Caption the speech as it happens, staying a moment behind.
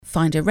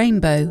find a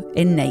rainbow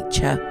in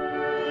nature.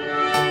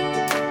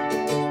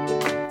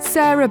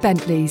 Sarah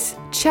Bentley's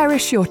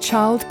Cherish Your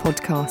Child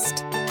podcast.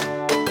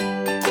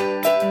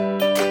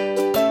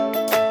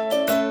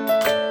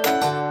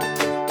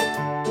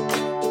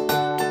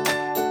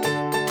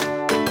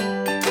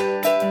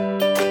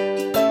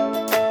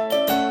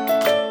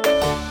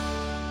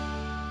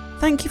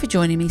 Thank you for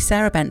joining me,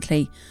 Sarah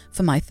Bentley,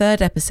 for my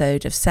third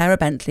episode of Sarah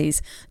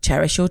Bentley's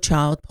Cherish Your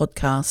Child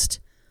podcast.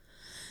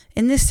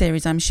 In this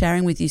series, I'm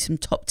sharing with you some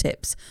top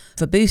tips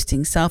for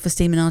boosting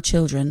self-esteem in our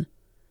children.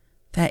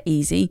 They're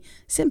easy,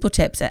 simple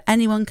tips that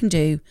anyone can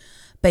do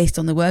based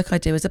on the work I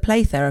do as a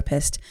play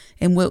therapist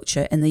in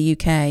Wiltshire in the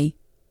UK.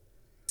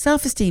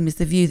 Self-esteem is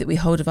the view that we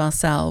hold of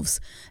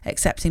ourselves,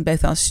 accepting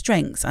both our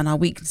strengths and our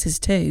weaknesses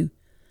too.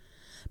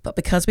 But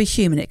because we're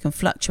human, it can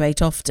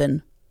fluctuate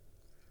often.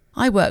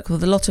 I work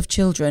with a lot of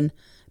children,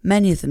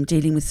 many of them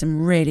dealing with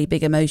some really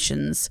big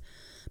emotions,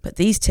 but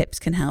these tips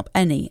can help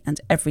any and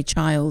every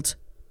child.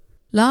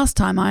 Last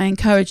time I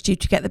encouraged you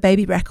to get the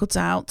baby records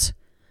out,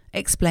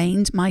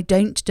 explained my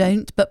don't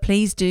but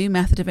please do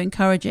method of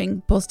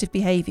encouraging positive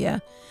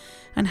behaviour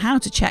and how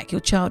to check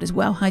your child is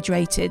well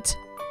hydrated.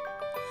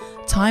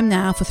 Time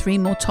now for 3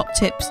 more top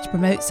tips to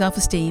promote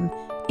self-esteem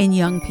in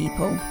young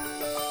people.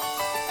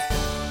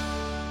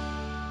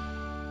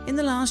 In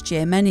the last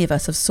year, many of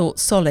us have sought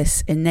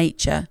solace in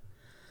nature,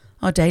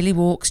 our daily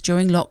walks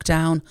during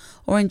lockdown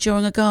or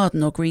enjoying a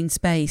garden or green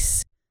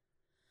space.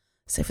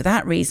 So for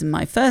that reason,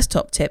 my first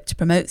top tip to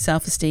promote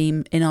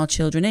self-esteem in our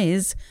children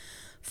is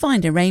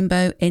find a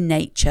rainbow in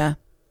nature.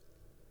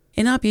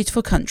 In our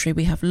beautiful country,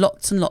 we have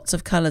lots and lots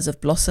of colours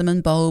of blossom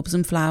and bulbs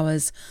and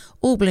flowers,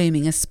 all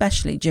blooming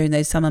especially during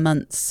those summer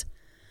months.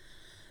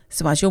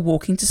 So as you're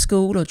walking to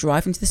school or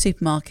driving to the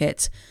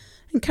supermarket,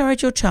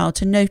 encourage your child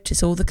to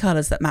notice all the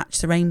colours that match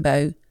the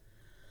rainbow.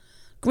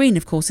 Green,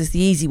 of course, is the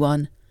easy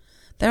one.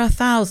 There are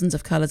thousands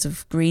of colours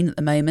of green at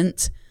the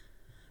moment.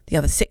 The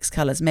other 6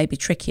 colours may be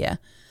trickier,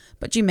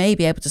 but you may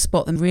be able to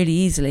spot them really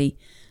easily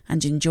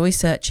and enjoy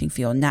searching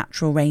for your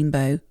natural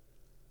rainbow.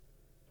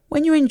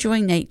 When you're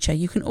enjoying nature,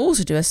 you can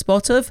also do a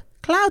spot of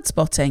cloud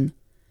spotting.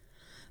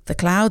 The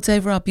clouds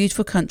over our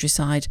beautiful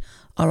countryside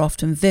are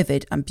often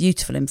vivid and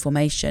beautiful in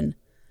formation.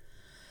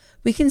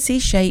 We can see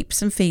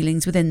shapes and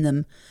feelings within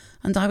them,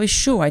 and I was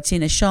sure I'd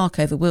seen a shark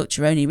over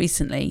Wiltshire only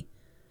recently.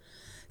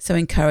 So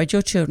encourage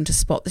your children to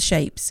spot the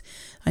shapes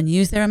and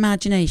use their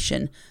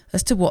imagination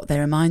as to what they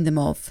remind them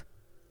of.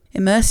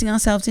 Immersing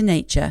ourselves in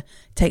nature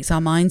takes our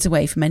minds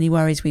away from any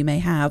worries we may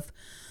have,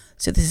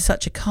 so this is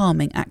such a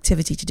calming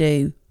activity to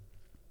do.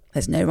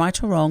 There's no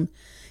right or wrong,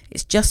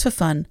 it's just for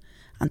fun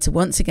and to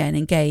once again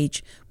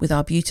engage with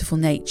our beautiful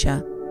nature.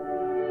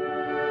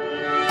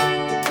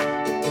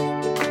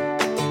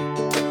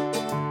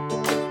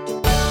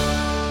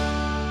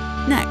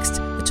 Next,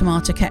 the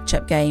tomato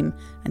ketchup game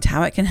and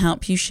how it can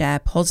help you share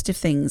positive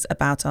things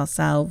about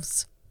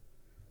ourselves.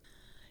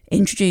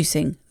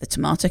 Introducing the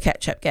tomato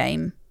ketchup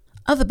game.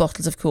 Other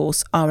bottles, of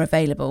course, are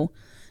available,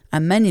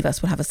 and many of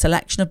us will have a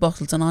selection of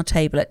bottles on our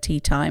table at tea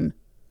time.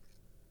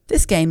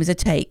 This game is a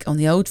take on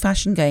the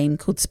old-fashioned game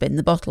called Spin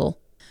the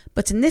Bottle,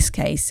 but in this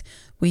case,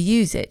 we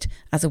use it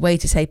as a way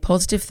to say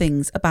positive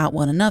things about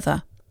one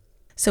another.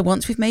 So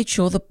once we've made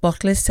sure the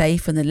bottle is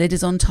safe and the lid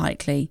is on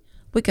tightly,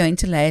 we're going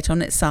to lay it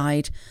on its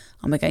side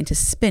and we're going to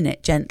spin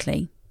it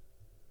gently.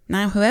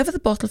 Now, whoever the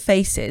bottle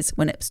faces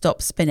when it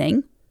stops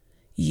spinning,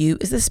 you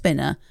as the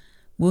spinner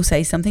will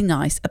say something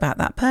nice about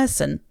that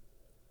person.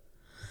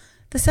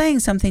 The saying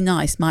something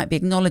nice might be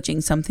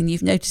acknowledging something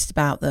you've noticed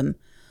about them,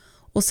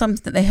 or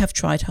something that they have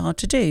tried hard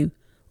to do,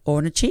 or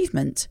an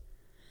achievement.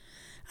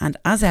 And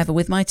as ever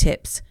with my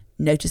tips,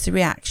 notice the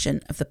reaction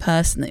of the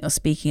person that you're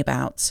speaking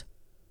about.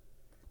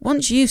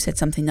 Once you've said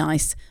something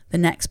nice, the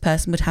next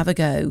person would have a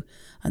go,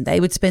 and they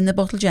would spin the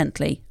bottle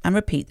gently and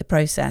repeat the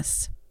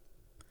process.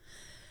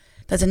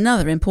 There's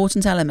another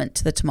important element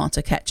to the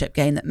tomato ketchup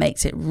game that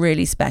makes it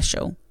really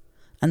special,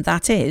 and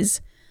that is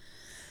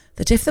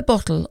that if the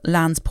bottle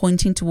lands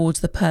pointing towards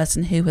the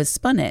person who has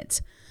spun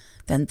it,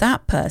 then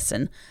that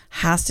person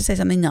has to say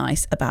something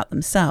nice about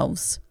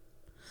themselves.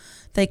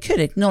 They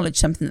could acknowledge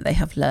something that they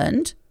have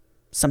learned,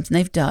 something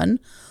they've done,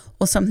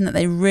 or something that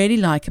they really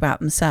like about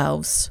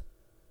themselves.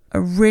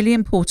 A really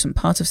important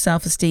part of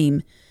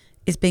self-esteem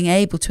is being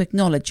able to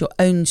acknowledge your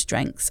own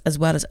strengths as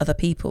well as other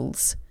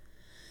people's.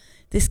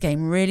 This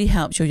game really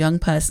helps your young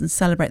person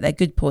celebrate their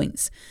good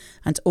points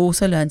and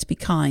also learn to be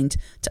kind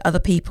to other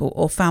people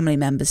or family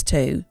members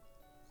too.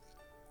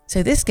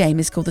 So this game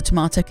is called the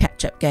Tomato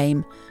Ketchup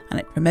Game, and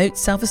it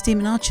promotes self-esteem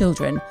in our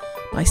children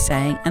by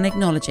saying and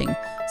acknowledging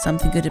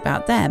something good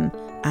about them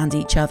and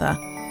each other.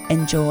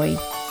 Enjoy.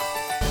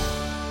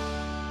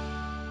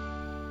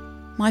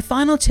 My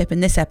final tip in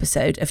this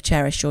episode of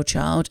Cherish Your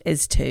Child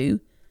is to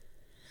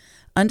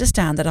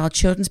understand that our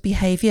children's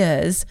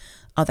behaviours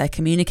are their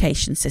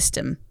communication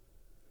system.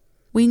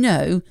 We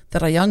know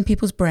that our young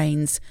people's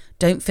brains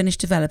don't finish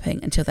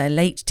developing until their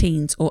late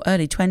teens or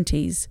early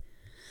 20s.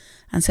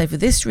 And so for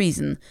this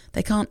reason,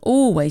 they can't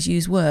always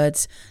use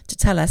words to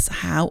tell us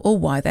how or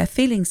why they're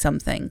feeling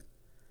something.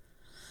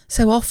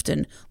 So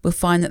often we'll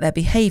find that their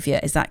behaviour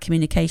is that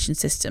communication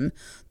system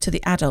to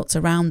the adults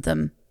around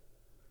them.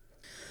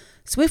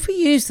 So if we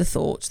use the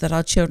thought that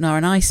our children are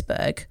an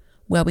iceberg,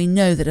 where we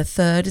know that a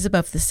third is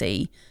above the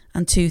sea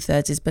and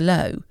 2/3 is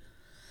below,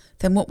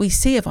 then what we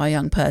see of our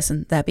young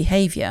person, their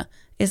behaviour,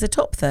 is the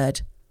top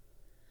third.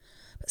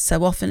 But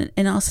so often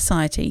in our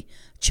society,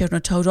 children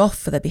are told off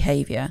for their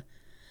behaviour.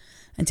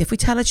 And if we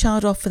tell a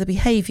child off for the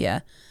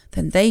behaviour,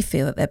 then they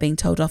feel that they're being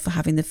told off for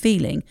having the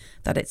feeling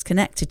that it's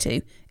connected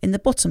to in the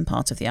bottom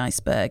part of the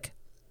iceberg.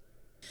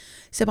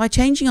 So by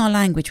changing our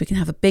language, we can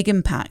have a big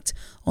impact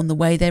on the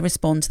way they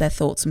respond to their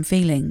thoughts and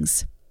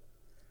feelings.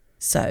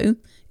 So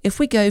if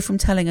we go from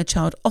telling a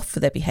child off for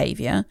their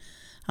behaviour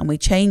and we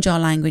change our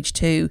language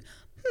to,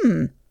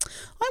 I'm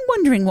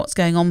wondering what's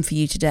going on for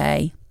you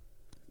today.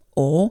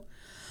 Or,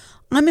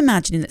 I'm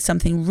imagining that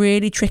something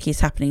really tricky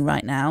is happening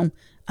right now,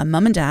 and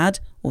mum and dad,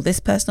 or this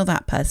person or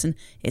that person,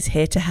 is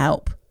here to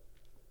help.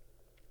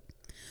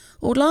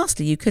 Or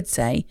lastly, you could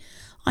say,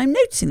 I'm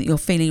noticing that you're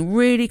feeling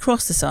really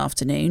cross this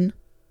afternoon.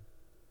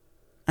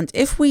 And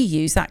if we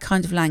use that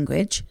kind of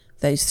language,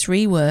 those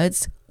 3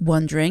 words,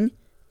 wondering,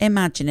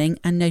 imagining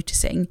and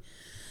noticing,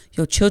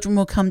 your children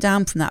will come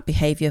down from that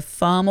behaviour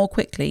far more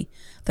quickly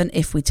than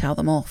if we tell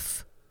them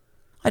off.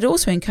 I'd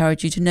also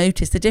encourage you to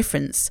notice the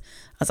difference,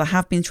 as I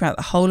have been throughout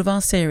the whole of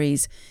our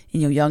series,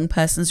 in your young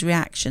person's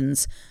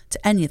reactions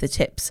to any of the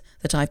tips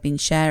that I've been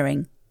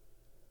sharing.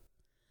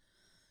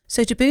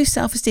 So to boost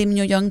self-esteem in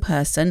your young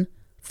person,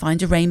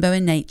 find a rainbow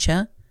in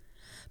nature,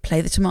 play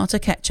the tomato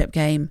ketchup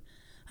game,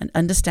 and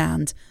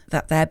understand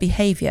that their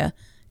behaviour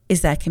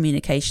is their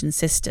communication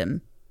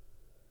system.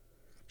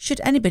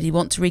 Should anybody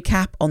want to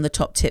recap on the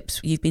top tips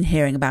you've been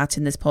hearing about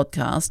in this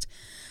podcast,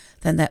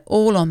 then they're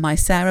all on my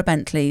Sarah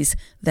Bentley's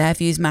Their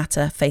Views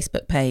Matter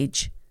Facebook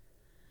page.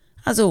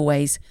 As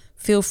always,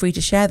 feel free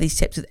to share these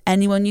tips with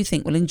anyone you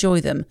think will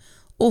enjoy them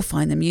or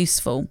find them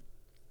useful.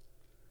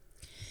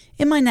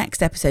 In my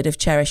next episode of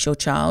Cherish Your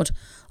Child,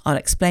 I'll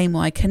explain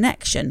why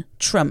connection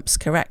trumps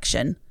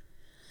correction,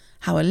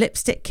 how a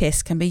lipstick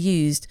kiss can be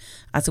used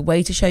as a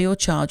way to show your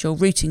child you're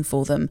rooting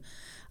for them,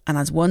 and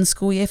as one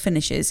school year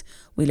finishes,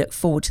 we look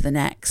forward to the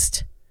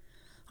next.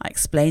 I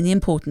explain the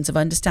importance of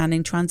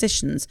understanding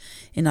transitions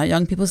in our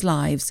young people's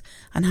lives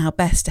and how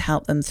best to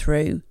help them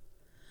through.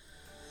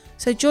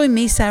 So join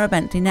me, Sarah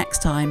Bentley,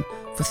 next time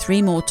for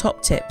 3 more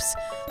top tips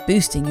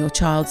boosting your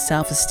child's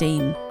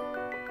self-esteem.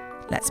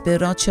 Let's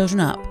build our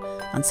children up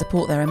and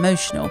support their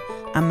emotional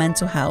and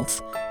mental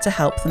health to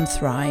help them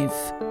thrive.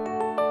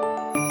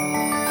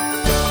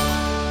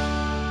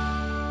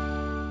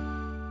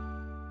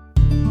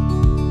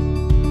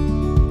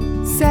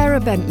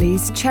 Sarah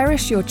Bentley's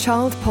Cherish Your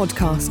Child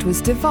podcast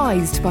was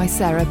devised by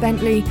Sarah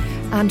Bentley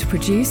and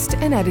produced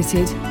and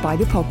edited by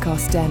The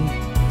Podcast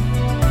Den.